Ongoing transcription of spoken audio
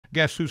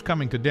Guess Who's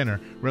Coming to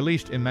Dinner,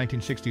 released in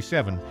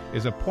 1967,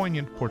 is a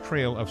poignant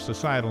portrayal of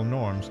societal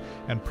norms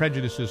and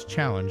prejudices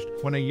challenged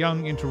when a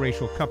young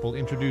interracial couple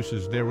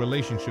introduces their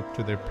relationship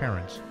to their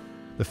parents.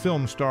 The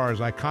film stars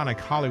iconic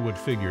Hollywood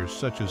figures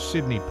such as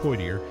Sidney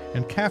Poitier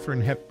and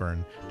Katharine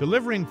Hepburn,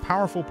 delivering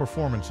powerful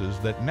performances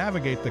that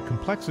navigate the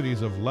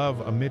complexities of love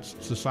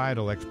amidst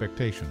societal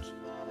expectations.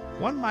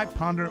 One might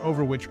ponder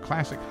over which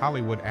classic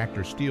Hollywood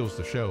actor steals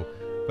the show,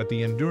 but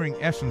the enduring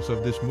essence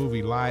of this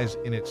movie lies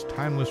in its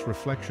timeless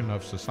reflection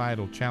of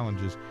societal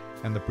challenges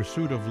and the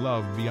pursuit of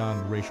love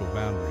beyond racial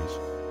boundaries.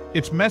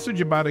 Its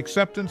message about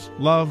acceptance,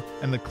 love,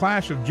 and the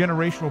clash of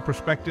generational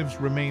perspectives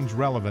remains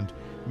relevant,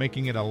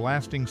 making it a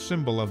lasting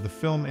symbol of the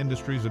film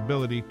industry's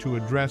ability to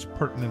address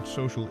pertinent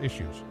social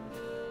issues.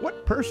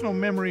 What personal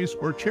memories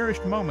or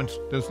cherished moments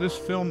does this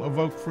film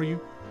evoke for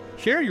you?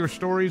 Share your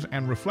stories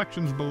and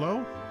reflections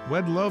below.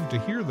 We'd love to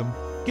hear them.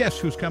 Guess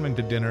Who's Coming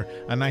to Dinner,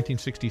 a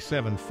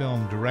 1967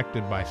 film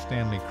directed by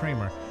Stanley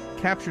Kramer,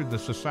 captured the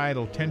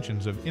societal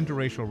tensions of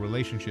interracial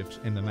relationships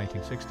in the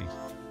 1960s.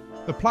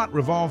 The plot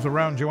revolves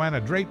around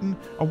Joanna Drayton,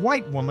 a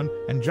white woman,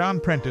 and John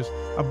Prentice,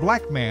 a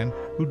black man,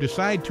 who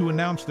decide to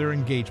announce their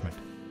engagement.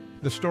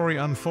 The story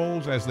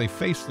unfolds as they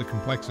face the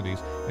complexities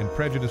and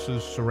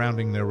prejudices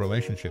surrounding their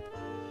relationship.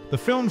 The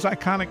film's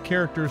iconic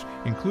characters,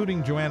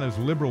 including Joanna's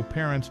liberal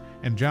parents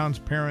and John's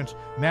parents,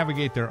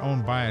 navigate their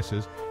own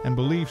biases and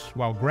beliefs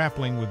while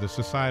grappling with the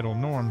societal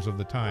norms of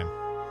the time.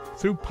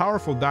 Through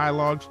powerful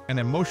dialogues and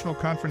emotional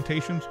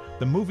confrontations,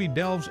 the movie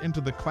delves into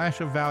the clash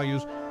of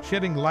values,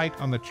 shedding light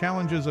on the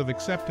challenges of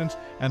acceptance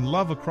and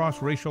love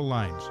across racial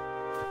lines.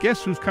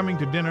 Guess Who's Coming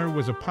to Dinner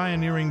was a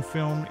pioneering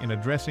film in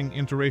addressing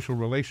interracial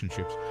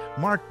relationships,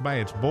 marked by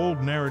its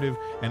bold narrative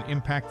and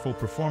impactful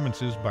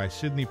performances by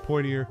Sidney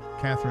Poitier,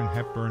 Katharine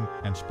Hepburn,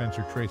 and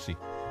Spencer Tracy.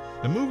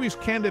 The movie's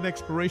candid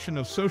exploration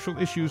of social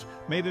issues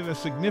made it a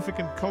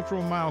significant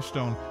cultural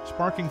milestone,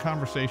 sparking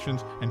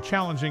conversations and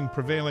challenging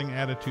prevailing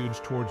attitudes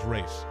towards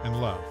race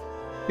and love.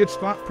 Its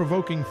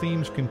thought-provoking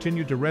themes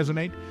continue to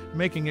resonate,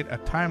 making it a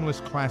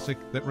timeless classic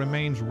that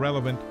remains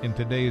relevant in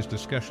today's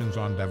discussions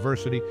on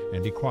diversity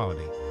and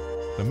equality.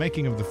 The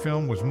making of the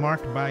film was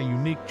marked by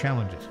unique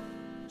challenges.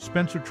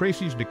 Spencer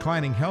Tracy's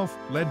declining health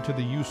led to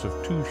the use of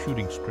 2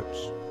 shooting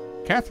scripts.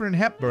 Katharine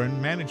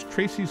Hepburn managed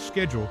Tracy's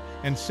schedule,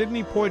 and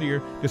Sidney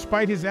Poitier,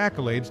 despite his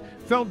accolades,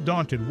 felt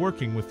daunted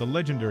working with the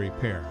legendary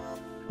pair.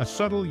 A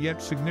subtle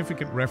yet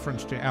significant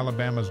reference to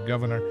Alabama's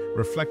governor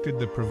reflected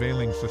the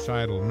prevailing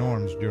societal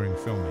norms during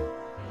filming.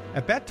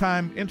 At that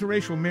time,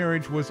 interracial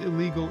marriage was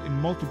illegal in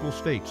multiple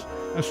states,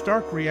 a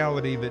stark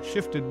reality that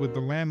shifted with the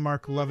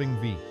landmark Loving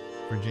v.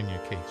 Virginia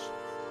case.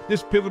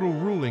 This pivotal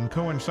ruling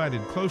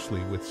coincided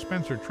closely with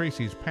Spencer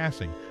Tracy's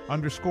passing,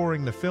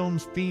 underscoring the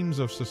film's themes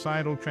of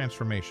societal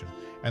transformation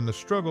and the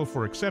struggle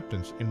for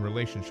acceptance in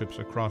relationships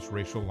across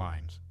racial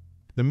lines.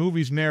 The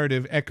movie's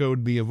narrative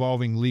echoed the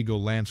evolving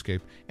legal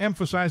landscape,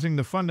 emphasizing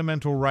the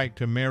fundamental right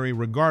to marry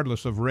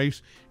regardless of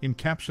race,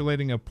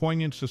 encapsulating a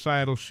poignant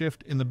societal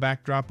shift in the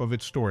backdrop of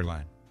its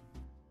storyline.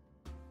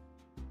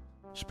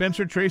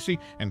 Spencer Tracy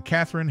and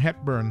Katharine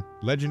Hepburn,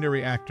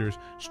 legendary actors,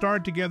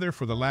 starred together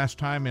for the last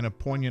time in a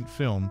poignant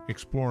film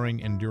exploring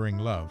enduring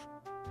love.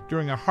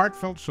 During a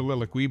heartfelt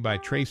soliloquy by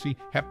Tracy,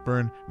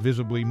 Hepburn,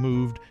 visibly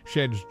moved,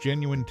 sheds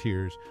genuine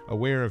tears,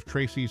 aware of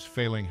Tracy's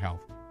failing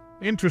health.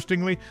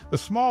 Interestingly, the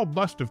small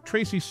bust of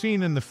Tracy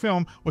seen in the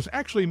film was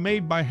actually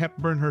made by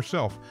Hepburn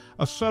herself,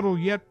 a subtle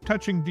yet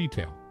touching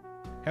detail.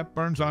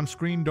 Hepburn's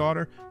on-screen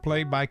daughter,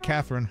 played by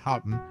Katharine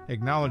Houghton,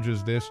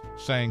 acknowledges this,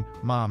 saying,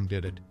 "Mom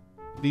did it."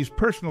 These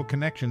personal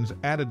connections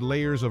added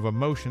layers of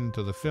emotion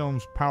to the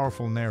film's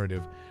powerful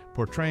narrative,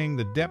 portraying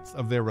the depth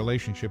of their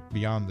relationship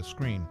beyond the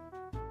screen.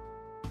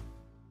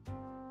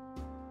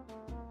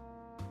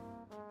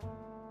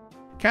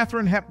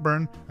 Katharine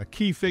Hepburn, a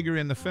key figure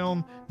in the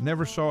film,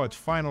 never saw its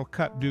final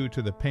cut due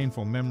to the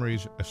painful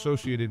memories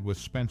associated with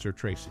Spencer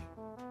Tracy.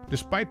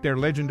 Despite their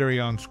legendary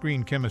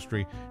on-screen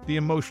chemistry, the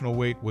emotional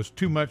weight was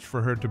too much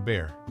for her to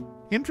bear.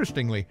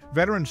 Interestingly,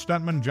 veteran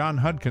stuntman John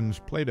Hudkins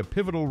played a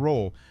pivotal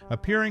role,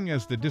 appearing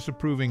as the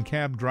disapproving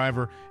cab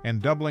driver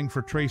and doubling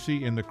for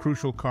Tracy in the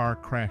crucial car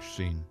crash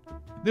scene.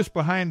 This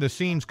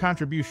behind-the-scenes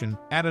contribution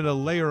added a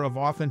layer of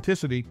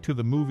authenticity to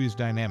the movie's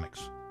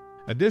dynamics.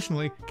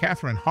 Additionally,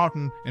 Katharine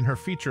Houghton, in her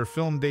feature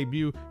film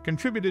debut,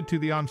 contributed to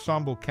the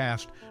ensemble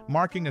cast,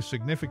 marking a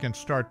significant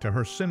start to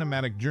her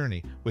cinematic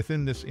journey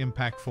within this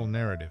impactful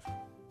narrative.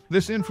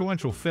 This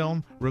influential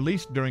film,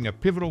 released during a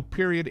pivotal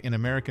period in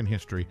American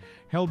history,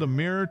 held a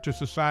mirror to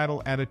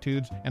societal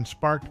attitudes and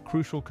sparked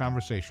crucial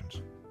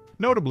conversations.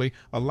 Notably,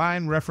 a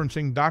line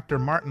referencing Dr.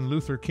 Martin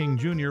Luther King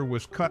Jr.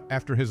 was cut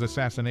after his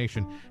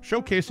assassination,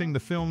 showcasing the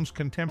film's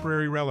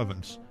contemporary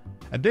relevance.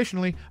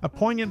 Additionally, a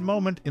poignant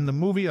moment in the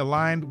movie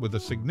aligned with a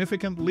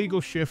significant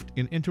legal shift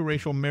in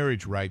interracial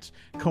marriage rights,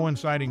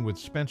 coinciding with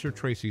Spencer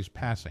Tracy's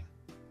passing.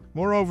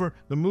 Moreover,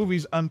 the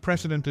movie's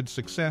unprecedented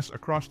success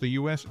across the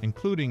U.S.,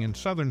 including in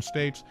southern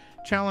states,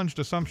 challenged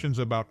assumptions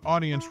about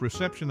audience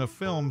reception of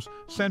films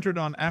centered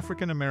on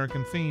African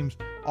American themes,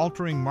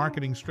 altering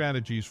marketing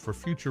strategies for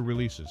future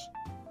releases.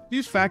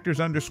 These factors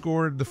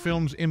underscored the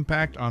film's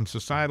impact on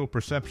societal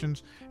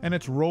perceptions and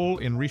its role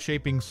in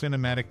reshaping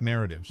cinematic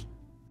narratives.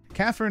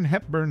 Katharine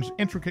Hepburn's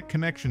intricate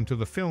connection to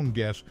the film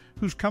Guess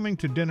Who's Coming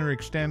to Dinner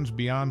extends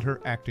beyond her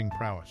acting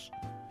prowess.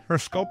 Her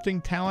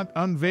sculpting talent,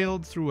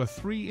 unveiled through a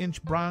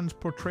 3-inch bronze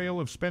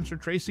portrayal of Spencer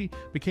Tracy,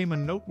 became a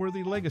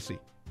noteworthy legacy.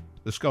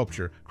 The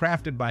sculpture,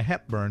 crafted by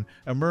Hepburn,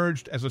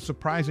 emerged as a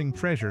surprising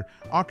treasure,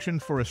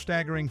 auctioned for a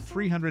staggering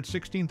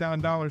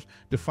 $316,000,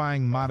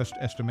 defying modest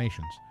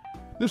estimations.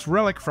 This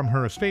relic from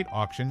her estate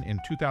auction in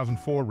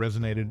 2004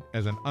 resonated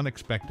as an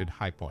unexpected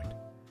high point.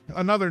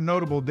 Another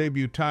notable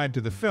debut tied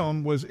to the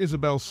film was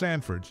Isabel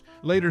Sanford's,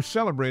 later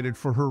celebrated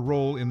for her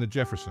role in The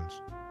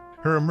Jeffersons.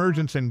 Her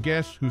emergence in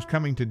Guess Who's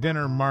Coming to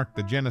Dinner marked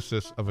the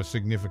genesis of a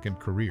significant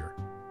career.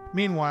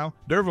 Meanwhile,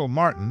 D'Urville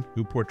Martin,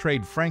 who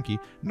portrayed Frankie,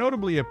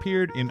 notably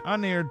appeared in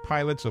unaired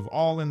pilots of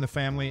All in the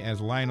Family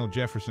as Lionel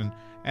Jefferson,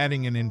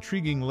 adding an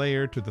intriguing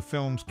layer to the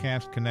film's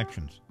cast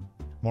connections.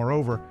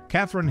 Moreover,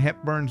 Katharine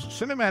Hepburn's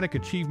cinematic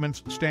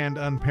achievements stand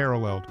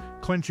unparalleled,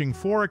 clinching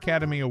 4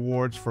 Academy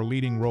Awards for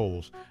leading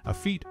roles, a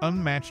feat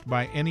unmatched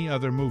by any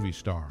other movie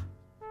star.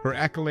 Her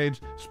accolades,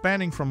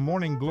 spanning from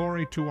Morning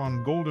Glory to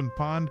On Golden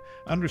Pond,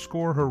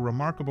 underscore her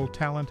remarkable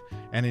talent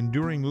and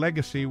enduring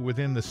legacy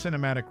within the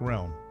cinematic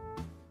realm.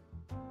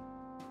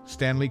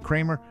 Stanley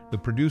Kramer, the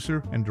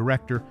producer and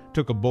director,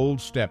 took a bold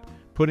step,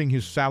 putting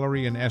his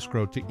salary in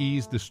escrow to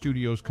ease the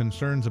studio's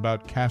concerns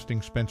about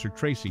casting Spencer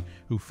Tracy,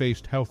 who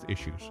faced health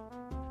issues.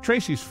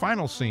 Tracy's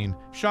final scene,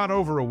 shot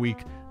over a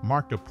week,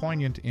 marked a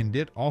poignant end.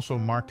 It also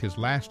marked his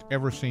last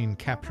ever scene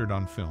captured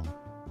on film.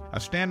 A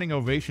standing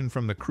ovation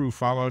from the crew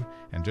followed,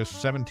 and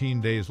just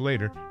 17 days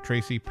later,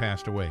 Tracy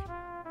passed away.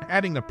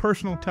 Adding a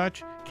personal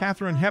touch,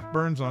 Katharine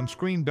Hepburn's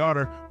on-screen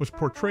daughter was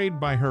portrayed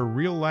by her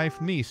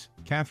real-life niece,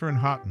 Katherine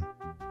Houghton.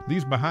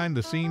 These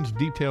behind-the-scenes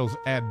details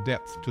add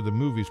depth to the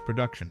movie's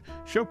production,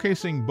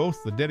 showcasing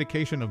both the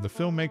dedication of the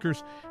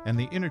filmmakers and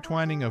the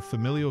intertwining of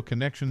familial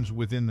connections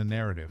within the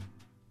narrative.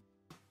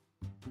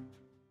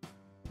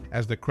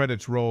 As the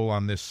credits roll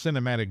on this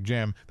cinematic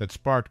gem that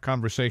sparked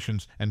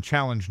conversations and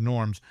challenged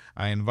norms,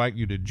 I invite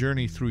you to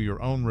journey through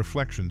your own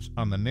reflections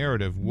on the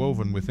narrative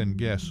woven within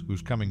Guess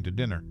Who's Coming to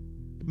Dinner.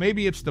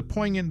 Maybe it's the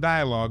poignant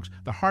dialogues,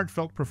 the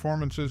heartfelt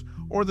performances,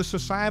 or the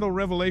societal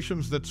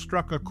revelations that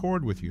struck a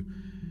chord with you.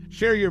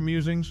 Share your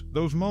musings,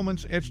 those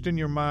moments etched in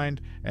your mind,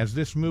 as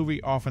this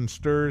movie often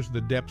stirs the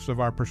depths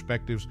of our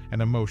perspectives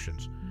and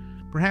emotions.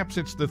 Perhaps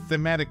it's the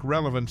thematic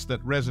relevance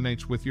that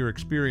resonates with your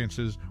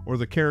experiences, or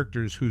the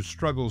characters whose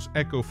struggles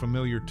echo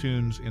familiar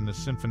tunes in the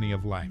symphony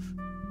of life.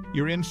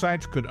 Your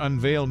insights could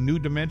unveil new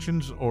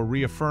dimensions or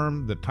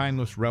reaffirm the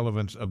timeless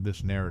relevance of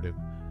this narrative.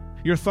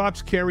 Your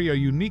thoughts carry a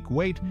unique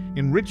weight,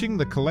 enriching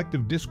the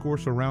collective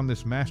discourse around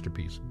this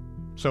masterpiece.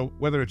 So,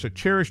 whether it's a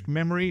cherished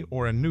memory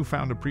or a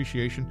newfound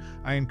appreciation,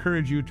 I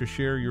encourage you to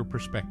share your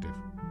perspective.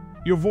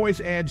 Your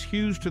voice adds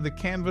hues to the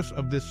canvas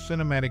of this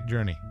cinematic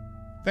journey.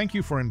 Thank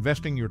you for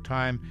investing your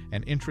time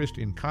and interest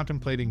in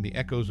contemplating the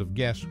echoes of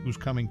Guess Who's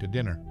Coming to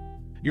Dinner.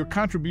 Your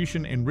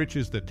contribution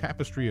enriches the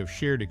tapestry of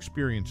shared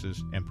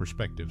experiences and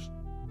perspectives.